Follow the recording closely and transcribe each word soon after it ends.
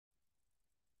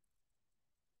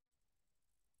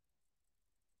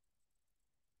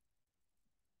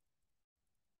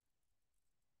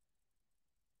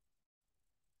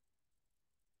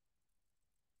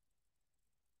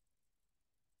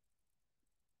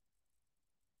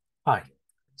Hi.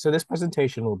 So this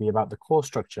presentation will be about the course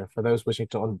structure for those wishing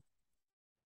to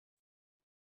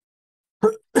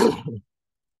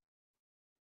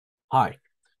Hi.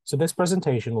 So this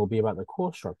presentation will be about the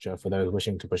course structure for those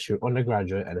wishing to pursue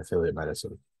undergraduate and affiliate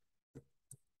medicine.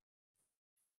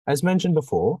 As mentioned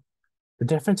before, the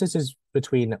differences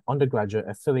between undergraduate,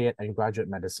 affiliate, and graduate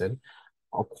medicine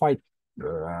are quite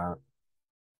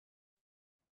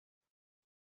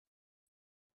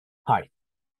Hi.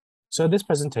 So this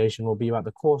presentation will be about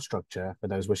the course structure for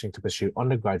those wishing to pursue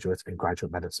undergraduate and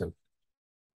graduate medicine.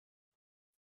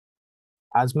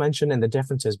 As mentioned in the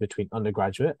differences between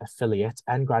undergraduate, affiliate,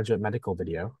 and graduate medical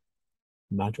video,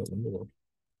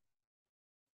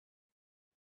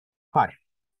 Hi.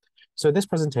 So this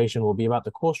presentation will be about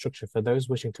the course structure for those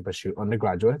wishing to pursue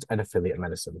undergraduate and affiliate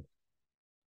medicine.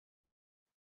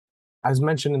 As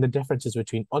mentioned in the differences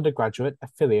between undergraduate,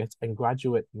 affiliate, and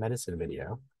graduate medicine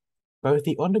video, both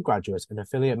the undergraduate and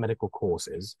affiliate medical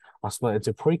courses are split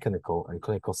into preclinical and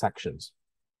clinical sections,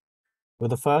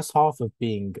 with the first half of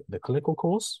being the clinical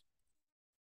course,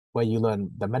 where you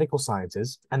learn the medical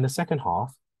sciences, and the second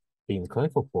half being the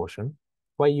clinical portion,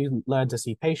 where you learn to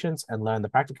see patients and learn the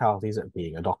practicalities of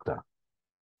being a doctor.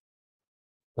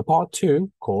 The Part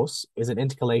 2 course is an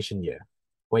intercalation year,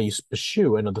 where you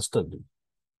pursue another study.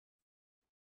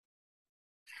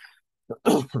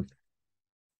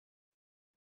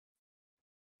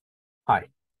 Hi.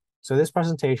 So this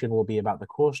presentation will be about the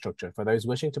course structure for those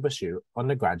wishing to pursue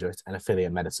undergraduate and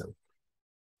affiliate medicine.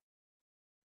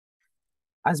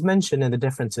 As mentioned in the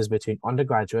differences between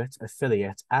undergraduate,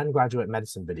 affiliate, and graduate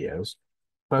medicine videos,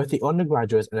 both the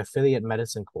undergraduate and affiliate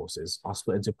medicine courses are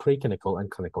split into preclinical and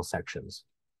clinical sections,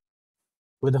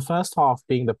 with the first half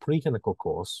being the preclinical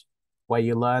course, where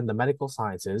you learn the medical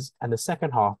sciences, and the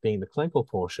second half being the clinical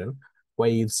portion, where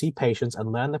you see patients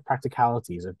and learn the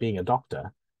practicalities of being a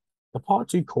doctor. The Part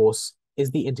 2 course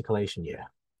is the intercalation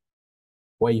year,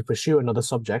 where you pursue another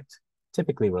subject,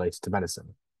 typically related to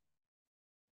medicine.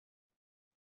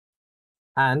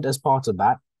 And as part of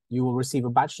that, you will receive a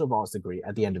Bachelor of Arts degree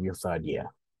at the end of your third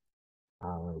year.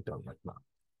 Don't like that.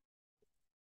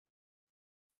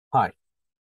 Hi.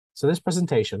 So this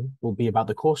presentation will be about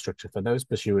the course structure for those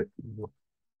pursuing.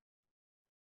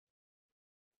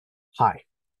 Hi.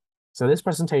 So this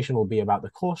presentation will be about the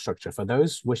course structure for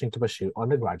those wishing to pursue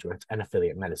undergraduate and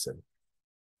affiliate medicine.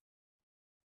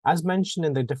 As mentioned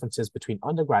in the differences between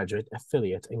undergraduate,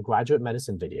 affiliate, and graduate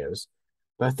medicine videos,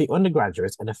 both the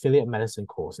undergraduate and affiliate medicine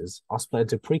courses are split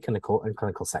into preclinical and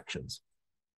clinical sections,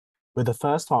 with the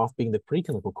first half being the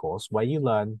preclinical course, where you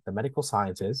learn the medical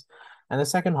sciences, and the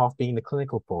second half being the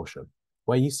clinical portion,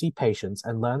 where you see patients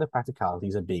and learn the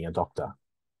practicalities of being a doctor.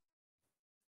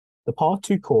 The Part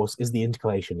 2 course is the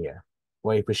intercalation year,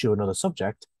 where you pursue another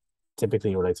subject,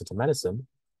 typically related to medicine,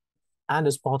 and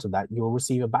as part of that, you will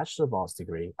receive a Bachelor of Arts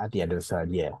degree at the end of the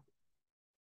third year.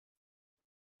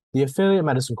 The affiliate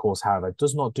medicine course, however,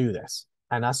 does not do this,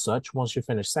 and as such, once you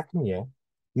finish second year,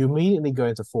 you immediately go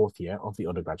into fourth year of the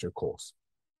undergraduate course.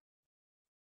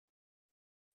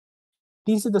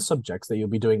 These are the subjects that you'll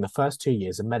be doing the first 2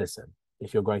 years of medicine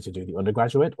if you're going to do the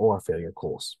undergraduate or affiliate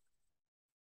course.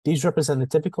 These represent the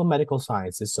typical medical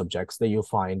sciences subjects that you'll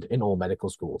find in all medical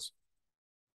schools.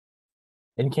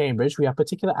 In Cambridge, we have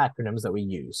particular acronyms that we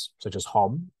use, such as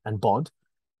HOM and BOD,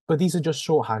 but these are just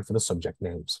shorthand for the subject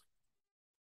names.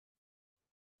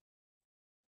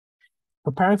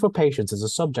 Preparing for patients is a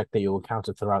subject that you'll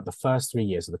encounter throughout the first 3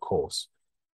 years of the course.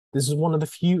 This is one of the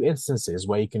few instances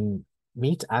where you can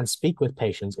meet and speak with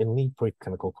patients in the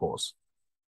preclinical course.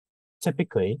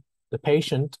 Typically, the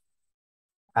patient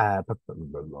Hi.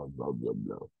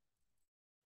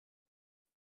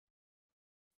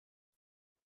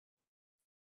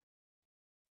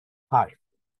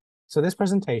 So this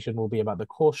presentation will be about the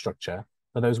course structure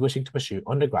for those wishing to pursue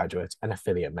undergraduate and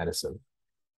affiliate medicine.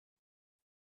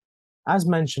 As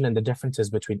mentioned in the differences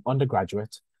between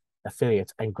undergraduate,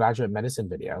 affiliate, and graduate medicine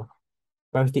video,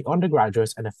 both the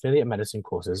undergraduate and affiliate medicine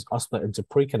courses are split into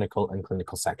preclinical and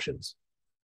clinical sections,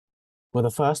 with the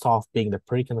first half being the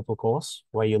preclinical course,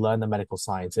 where you learn the medical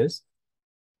sciences,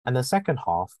 and the second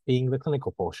half being the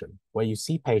clinical portion, where you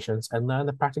see patients and learn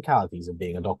the practicalities of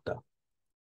being a doctor.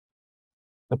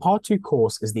 The Part 2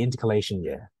 course is the intercalation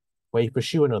year, where you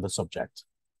pursue another subject,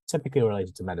 typically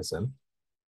related to medicine,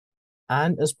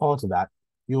 and as part of that,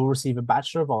 you will receive a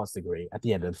Bachelor of Arts degree at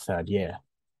the end of the third year.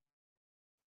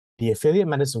 The affiliate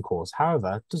medicine course,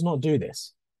 however, does not do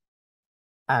this.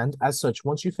 And as such,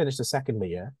 once you finish the second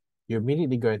year, you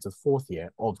immediately go into the fourth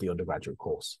year of the undergraduate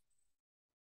course.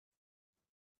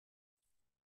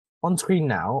 On screen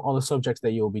now are the subjects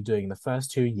that you'll be doing in the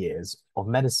first 2 years of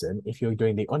medicine if you're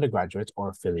doing the undergraduate or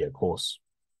affiliate course.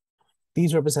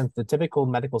 These represent the typical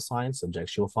medical science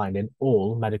subjects you'll find in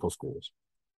all medical schools.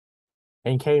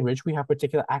 In Cambridge, we have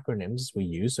particular acronyms we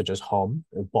use, such as HOM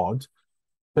or BOD,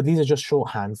 but these are just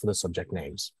shorthand for the subject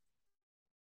names.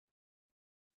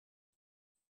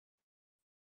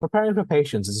 Preparing for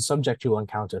patients is a subject you will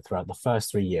encounter throughout the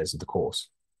first 3 years of the course.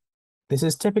 This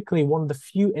is typically one of the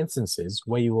few instances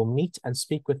where you will meet and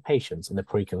speak with patients in the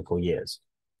preclinical years.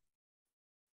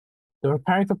 The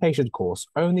Preparing for Patient course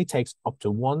only takes up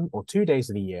to 1 or 2 days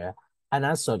of the year, and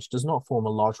as such does not form a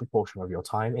large proportion of your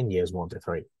time in years 1 to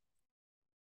 3.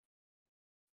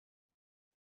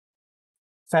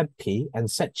 FEBP and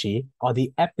SETCHI are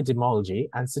the Epidemiology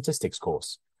and Statistics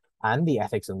course, and the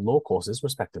Ethics and Law courses,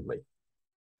 respectively.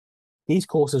 These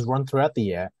courses run throughout the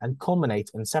year and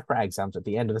culminate in separate exams at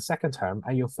the end of the second term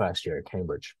and your first year at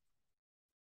Cambridge.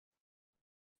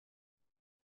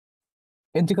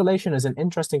 Intercalation is an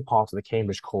interesting part of the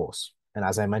Cambridge course, and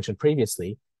as I mentioned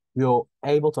previously, you're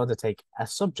able to undertake a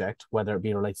subject, whether it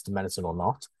be related to medicine or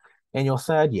not, in your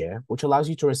third year, which allows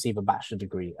you to receive a bachelor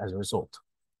degree as a result.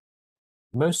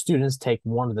 Most students take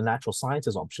one of the natural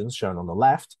sciences options shown on the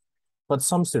left, but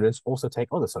some students also take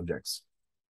other subjects,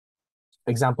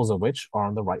 examples of which are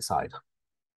on the right side.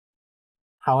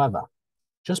 However,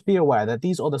 just be aware that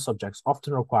these other subjects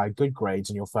often require good grades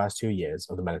in your first 2 years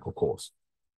of the medical course.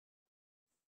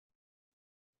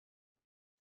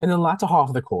 In the latter half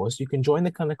of the course, you can join the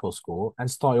clinical school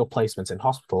and start your placements in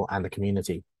hospital and the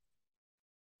community.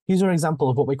 These are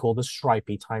examples of what we call the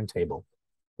stripy timetable,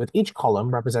 with each column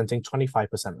representing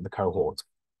 25% of the cohort.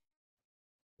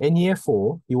 In year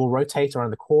 4, you will rotate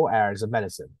around the core areas of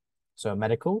medicine, so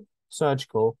medical,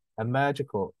 surgical, and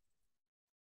emergical.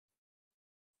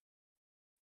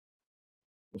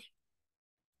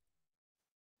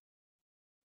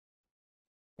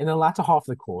 In the latter half of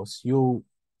the course, you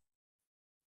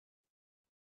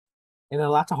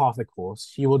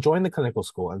will join the clinical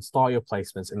school and start your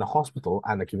placements in the hospital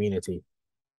and the community.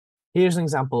 Here's an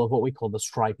example of what we call the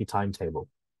stripy timetable,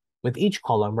 with each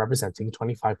column representing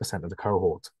 25% of the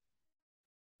cohort.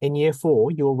 In year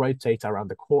 4, you will rotate around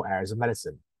the core areas of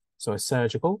medicine, so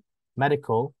surgical,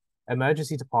 medical,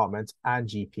 emergency department, and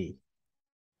GP.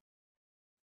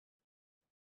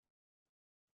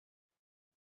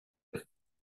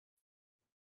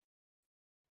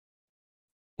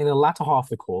 In the latter half of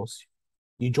the course,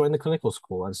 you join the clinical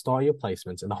school and start your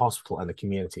placements in the hospital and the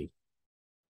community.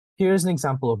 Here is an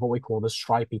example of what we call the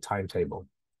stripy timetable,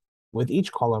 with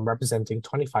each column representing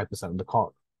 25% of the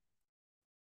column.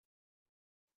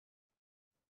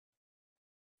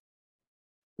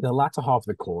 In the latter half of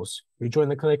the course, you join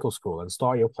the clinical school and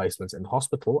start your placements in the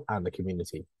hospital and the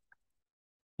community.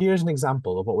 Here is an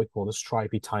example of what we call the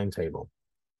stripy timetable,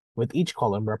 with each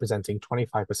column representing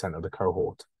 25% of the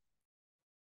cohort.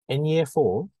 In year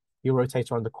 4, you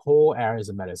rotate around the core areas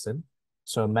of medicine,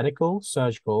 so medical,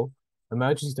 surgical,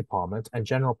 emergency department, and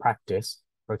general practice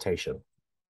rotation.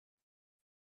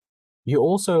 You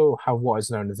also have what is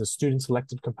known as the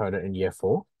student-selected component in year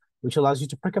 4, which allows you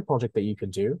to pick a project that you can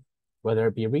do, whether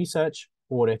it be research,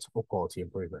 audit, or quality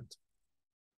improvement.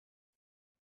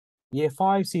 Year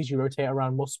 5 sees you rotate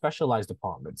around more specialized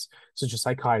departments, such as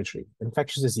psychiatry,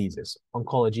 infectious diseases,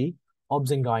 oncology, obs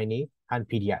and gynae, and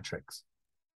pediatrics,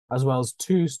 as well as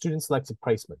 2 student-selected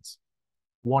placements,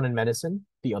 one in medicine,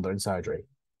 the other in surgery,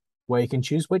 where you can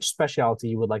choose which specialty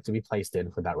you would like to be placed in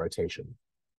for that rotation.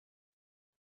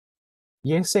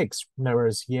 Year 6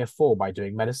 mirrors Year 4 by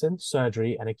doing medicine,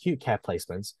 surgery, and acute care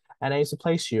placements, and aims to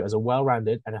place you as a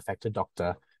well-rounded and effective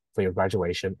doctor for your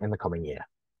graduation in the coming year.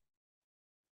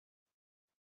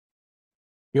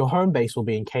 Your home base will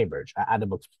be in Cambridge at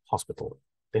Addenbrooke Hospital.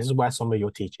 This is where some of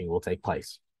your teaching will take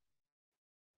place.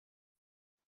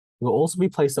 You will also be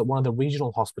placed at one of the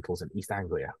regional hospitals in East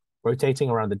Anglia, rotating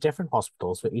around the different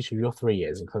hospitals for each of your 3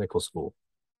 years in clinical school.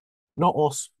 Not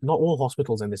all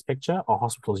hospitals in this picture are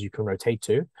hospitals you can rotate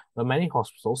to, but many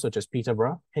hospitals, such as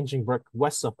Peterborough, Hinchinbrook,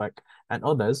 West Suffolk, and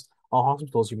others, are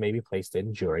hospitals you may be placed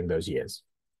in during those years.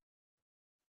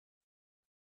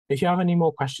 If you have any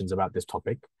more questions about this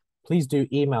topic, please do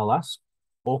email us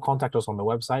or contact us on the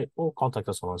website or contact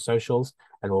us on our socials,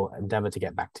 and we'll endeavor to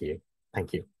get back to you.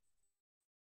 Thank you.